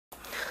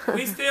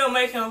We still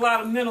making a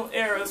lot of mental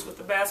errors with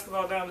the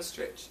basketball down the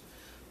stretch.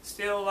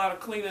 Still a lot of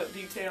cleanup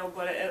detail,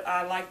 but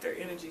I like their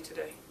energy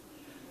today.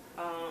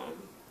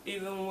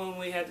 Even when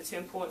we had the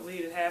 10-point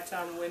lead at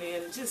halftime and went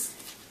in, and just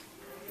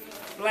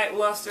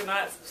lackluster,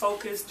 not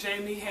focused.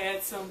 Jamie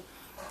had some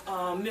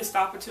missed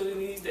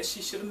opportunities that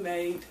she should have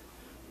made.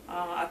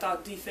 I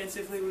thought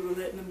defensively we were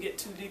letting them get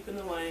too deep in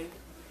the lane.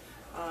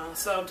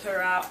 Subbed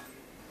her out.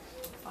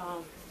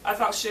 I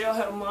thought Shell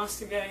had a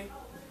monster game,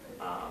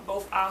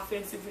 both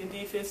offensively and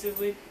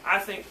defensively. I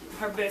think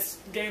her best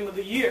game of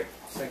the year.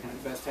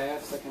 Second best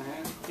half, second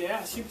half?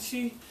 Yeah,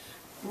 she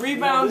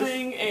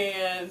rebounding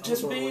and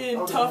just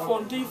being tough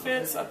on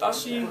defense. I thought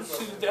she was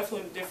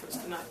definitely the difference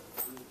tonight.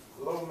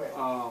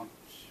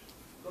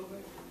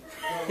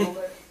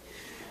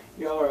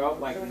 Y'all are up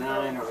like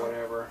 9 or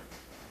whatever.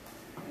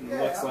 And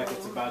it looks like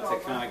it's about to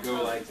kind of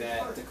go like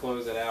that to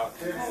close it out.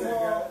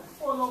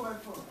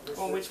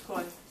 On which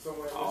play?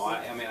 Oh,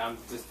 I mean, I'm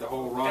just the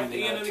whole run. At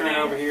the end of the turn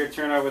game. over here,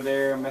 turn over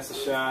there, miss a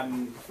shot,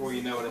 and before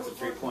you know it, it's a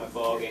 3-point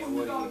ball game.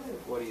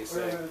 What do you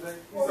say?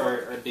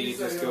 Or do you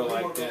just go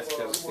like this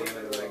because it's the end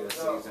of the regular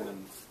season?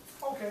 And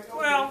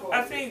well,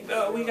 I think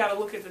we got to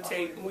look at the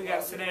tape and we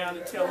got to sit down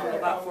and tell them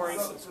about, for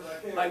instance,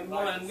 like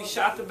one, we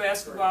shot the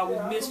basketball, we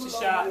missed the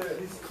shot,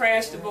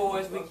 crashed the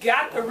boards, we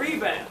got the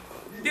rebound.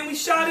 Then we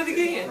shot it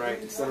again.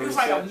 Right. It was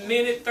like a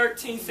minute,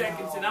 13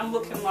 seconds, and I'm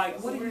looking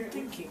like, what are you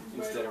thinking?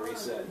 Instead of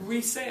reset.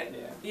 Reset.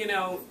 Yeah. You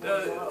know,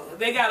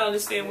 they got to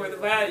understand where the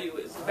value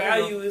is. The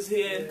value is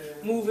in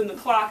moving the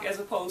clock as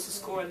opposed to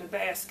scoring the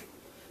basket.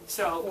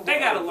 So they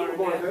got to learn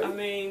that. I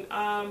mean,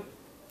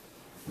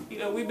 you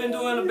know, we've been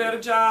doing a better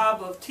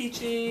job of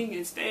teaching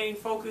and staying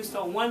focused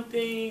on one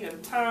thing at a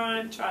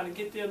time, trying to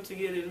get them to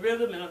get in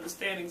rhythm and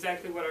understand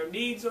exactly what our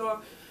needs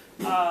are.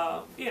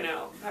 You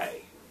know,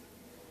 hey.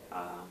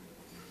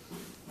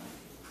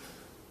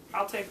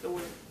 I'll take the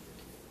win.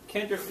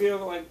 Kendra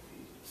feel like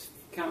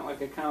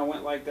it kind of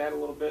went like that a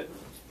little bit,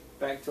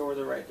 back toward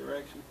the right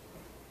direction?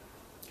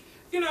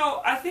 You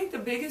know, I think the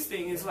biggest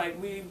thing is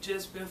like we've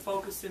just been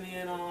focusing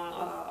in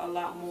on a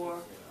lot more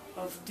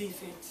of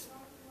defense.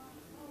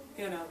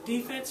 You know,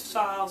 defense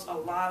solves a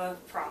lot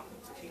of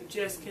problems if you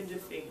just can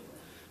defend.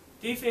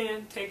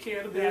 Defend, take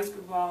care of the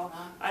basketball.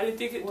 I didn't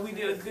think we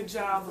did a good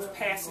job of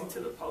passing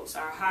to the post.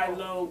 Our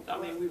high-low, I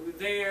mean, we were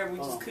there, we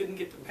just couldn't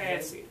get the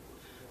pass in.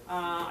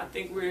 I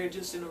think we're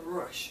just in a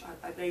rush.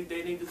 I think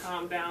they need to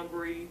calm down,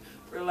 breathe,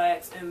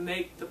 relax, and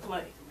make the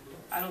play.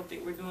 I don't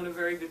think we're doing a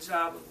very good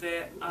job of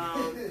that.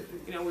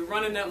 You know, we're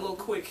running that little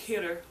quick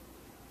hitter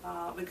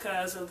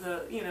because of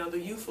the, you know, the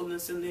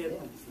youthfulness in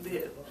them.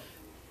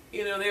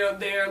 You know,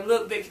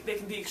 they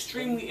can be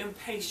extremely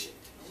impatient.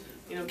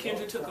 You know,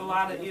 Kendra took a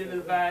lot of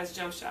ill-advised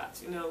jump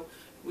shots. You know,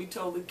 we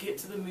told her get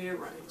to the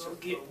mid-range or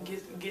get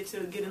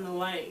in the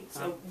lane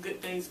so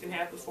good things can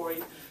happen for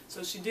you.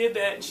 So she did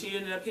that, and she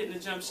ended up hitting a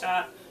jump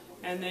shot,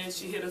 and then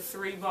she hit a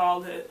 3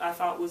 ball that I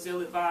thought was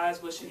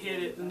ill-advised, but she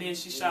hit it, and then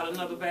she shot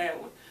another bad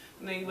one.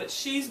 I mean, but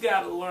she's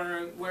got to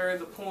learn where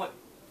the point,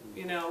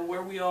 you know,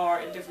 where we are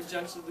at different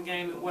junctions of the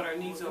game and what our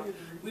needs are.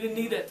 We didn't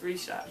need that 3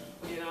 shot,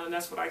 you know, and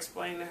that's what I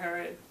explained to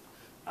her.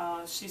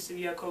 And she said,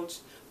 yeah, coach.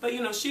 But,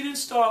 you know, she didn't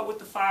start with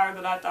the fire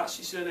that I thought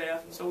she should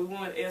have, so we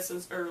went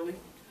Essence early.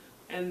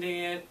 And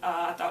then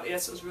I thought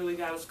Essence really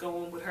got us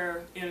going with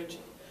her energy.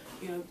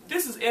 You know,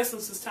 this is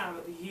Essence's time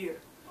of the year.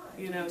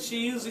 You know,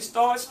 she usually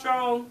starts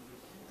strong,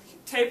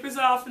 tapers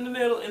off in the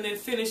middle, and then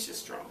finishes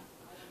strong.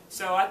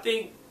 So I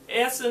think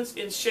Essence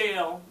and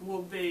Shell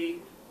will be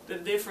the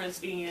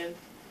difference in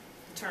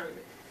the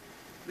tournament.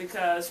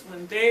 Because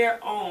when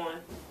they're on,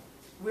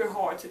 we're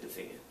hard to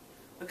defend.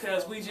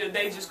 Because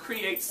they just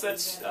create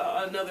such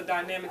another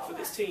dynamic for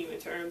this team in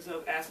terms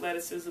of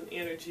athleticism,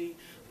 energy,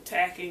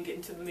 attacking,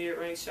 getting to the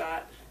mid-range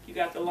shot. You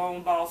got the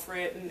long ball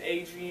Fred and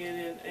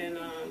Adrian and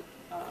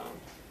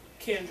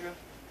Kendra,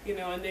 you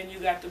know, and then you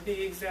got the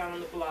bigs down on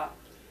the block.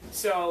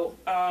 So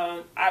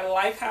I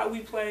like how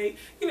we played.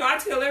 You know, I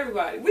tell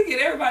everybody, we get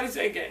everybody's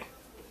A game.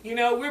 You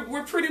know,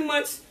 we're pretty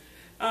much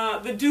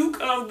the Duke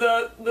of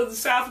the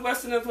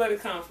Southwestern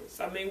Athletic Conference.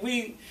 I mean,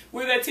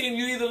 we're that team,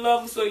 you either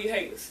love us or you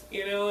hate us,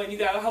 you know, and you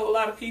got a whole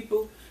lot of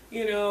people,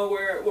 you know,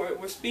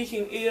 we're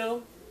speaking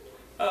ill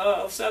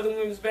of Southern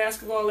women's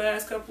basketball the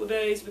last couple of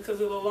days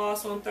because of the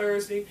loss on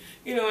Thursday.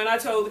 You know, and I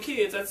told the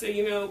kids, I said,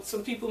 you know,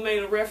 some people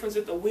made a reference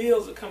that the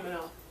wheels are coming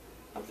off.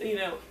 You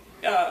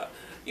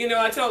know,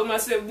 I told them, I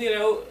said, you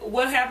know,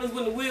 what happens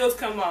when the wheels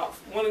come off?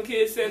 One of the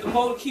kids said, the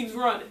motor keeps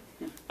running.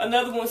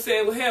 Another one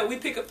said, well, hell, we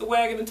pick up the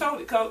wagon and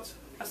tote it, coach.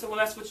 I said, well,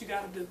 that's what you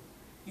got to do.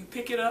 You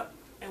pick it up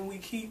and we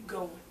keep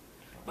going.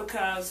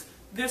 Because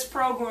this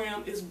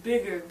program is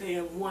bigger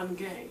than one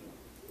game.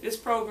 This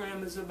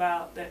program is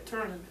about that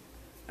tournament.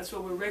 That's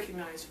what we're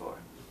recognized for.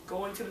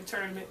 Going to the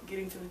tournament,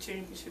 getting to the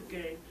championship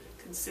game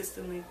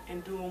consistently,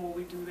 and doing what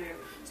we do there.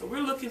 So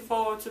we're looking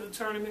forward to the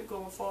tournament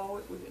going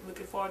forward. We're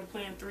looking forward to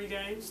playing 3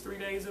 games, 3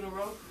 days in a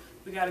row.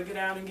 We got to get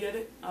out and get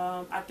it.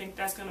 I think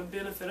that's going to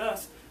benefit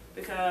us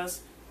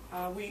because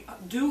we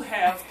do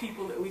have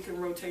people that we can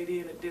rotate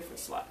in at different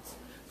slots.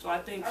 So I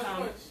think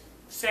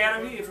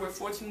Saturday, if we're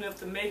fortunate enough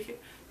to make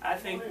it, I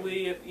think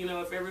we, you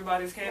know, if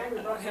everybody's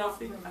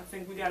healthy, I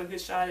think we got a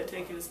good shot at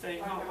taking this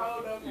thing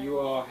home. You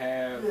all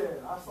have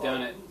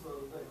done it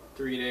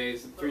 3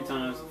 days, 3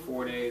 times in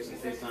 4 days, and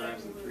 3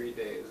 times in 3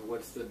 days.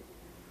 What's the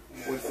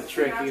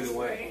trick either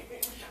way?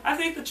 I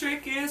think the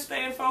trick is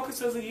staying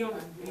focused as a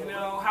unit. You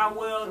know, how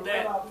well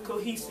that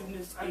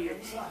cohesiveness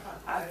is.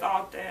 I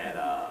thought that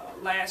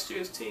last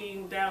year's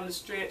team down the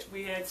stretch,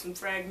 we had some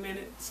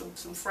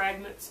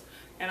fragments,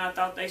 and I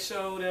thought they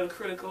showed at a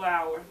critical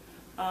hour.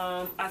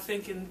 I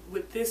think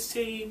with this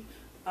team,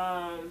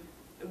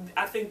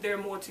 I think they're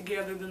more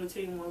together than the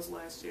team was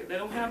last year. They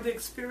don't have the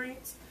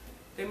experience.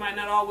 They might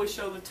not always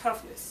show the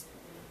toughness.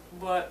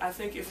 But I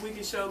think if we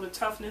can show the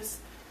toughness,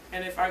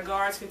 and if our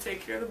guards can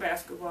take care of the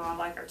basketball, I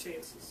like our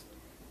chances.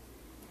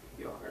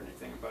 Y'all heard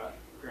anything about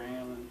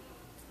Graham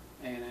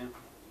and A&M?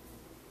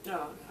 No, I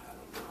don't know.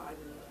 I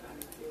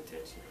didn't pay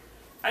attention.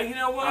 You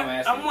know what?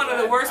 I'm one of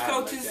the worst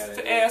coaches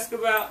to ask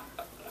about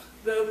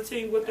the other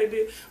team, what they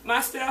did.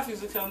 My staff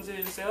usually comes in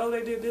and say, oh,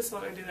 they did this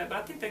or they did that. But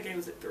I think that game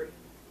was at 3.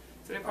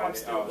 So they're probably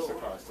still going.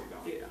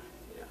 Yeah,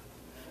 yeah.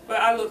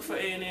 But I look for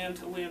A&M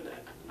to win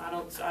that. I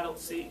don't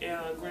see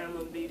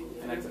Grambling beating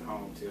them. And that's at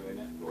home too, isn't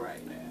it?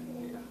 Right, man.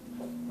 Yeah.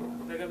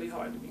 They're gonna be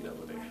hard to beat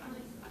over there.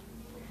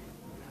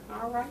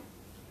 All right.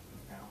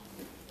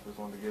 Just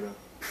wanted to get a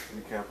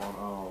recap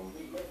on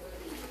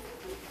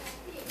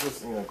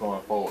just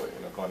going forward,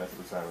 going into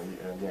the tournament,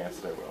 and you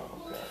answered that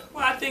well.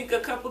 Well, I think a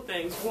couple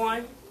things.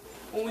 One,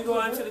 when we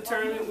go into the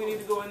tournament, we need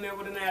to go in there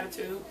with an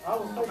attitude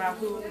about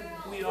who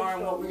we are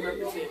and what we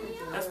represent.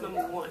 That's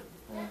number one.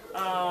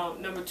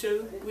 Number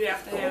two, we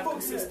have to have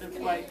consistent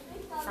play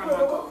from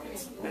our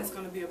guards. That's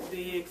going to be a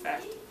big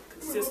factor.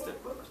 Consistent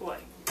play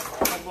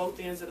on both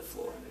ends of the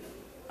floor.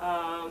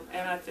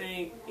 And I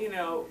think,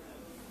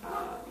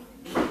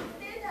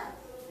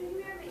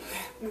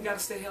 we got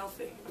to stay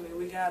healthy. I mean,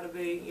 we got to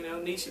be,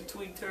 Nisha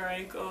tweaked her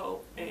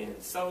ankle, and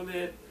so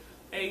did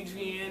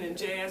Adrian, and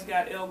Jazz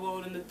got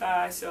elbowed in the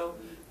thigh. So,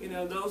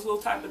 those little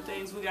type of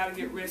things, we got to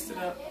get rested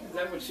up. Is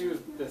that what she was,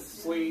 the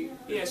sleeve?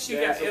 Yeah, she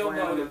got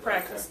elbowed in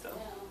practice, though.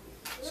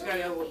 She got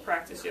elbowed in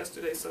practice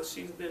yesterday, so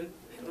she's been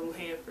a little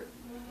hampered.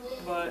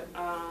 But,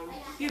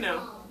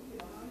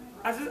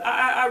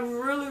 I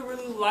really,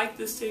 really like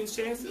this team's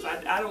chances.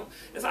 I don't,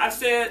 as I've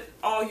said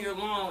all year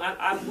long,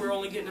 we're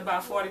only getting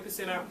about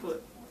 40%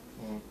 output.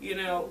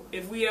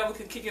 If we ever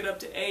could kick it up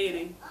to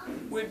 80,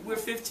 we're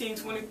 15,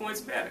 20 points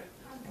better.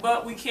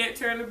 But we can't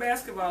turn the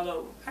basketball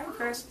over. Hey,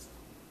 Precious.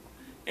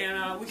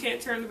 And we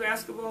can't turn the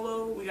basketball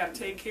over. We got to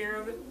take care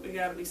of it. We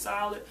got to be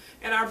solid.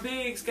 And our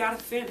bigs got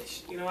to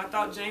finish. I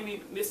thought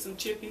Jamie missed some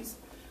chippies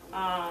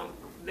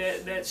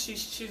that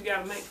she's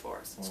got to make for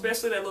us.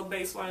 Especially that little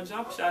baseline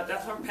jump shot.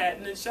 That's her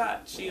patented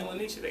shot. She and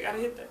Lanisha, they got to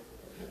hit that.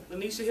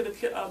 Lanisha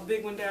hit a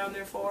big one down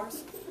there for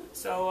us.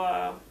 So,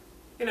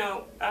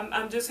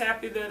 I'm just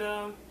happy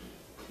that,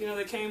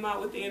 they came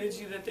out with the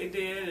energy that they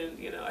did.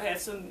 And, I had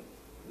some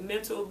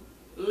mental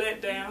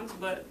letdowns,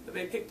 but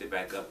they picked it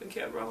back up and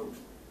kept rolling.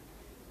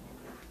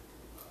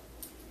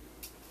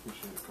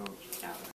 Appreciate it, Coach.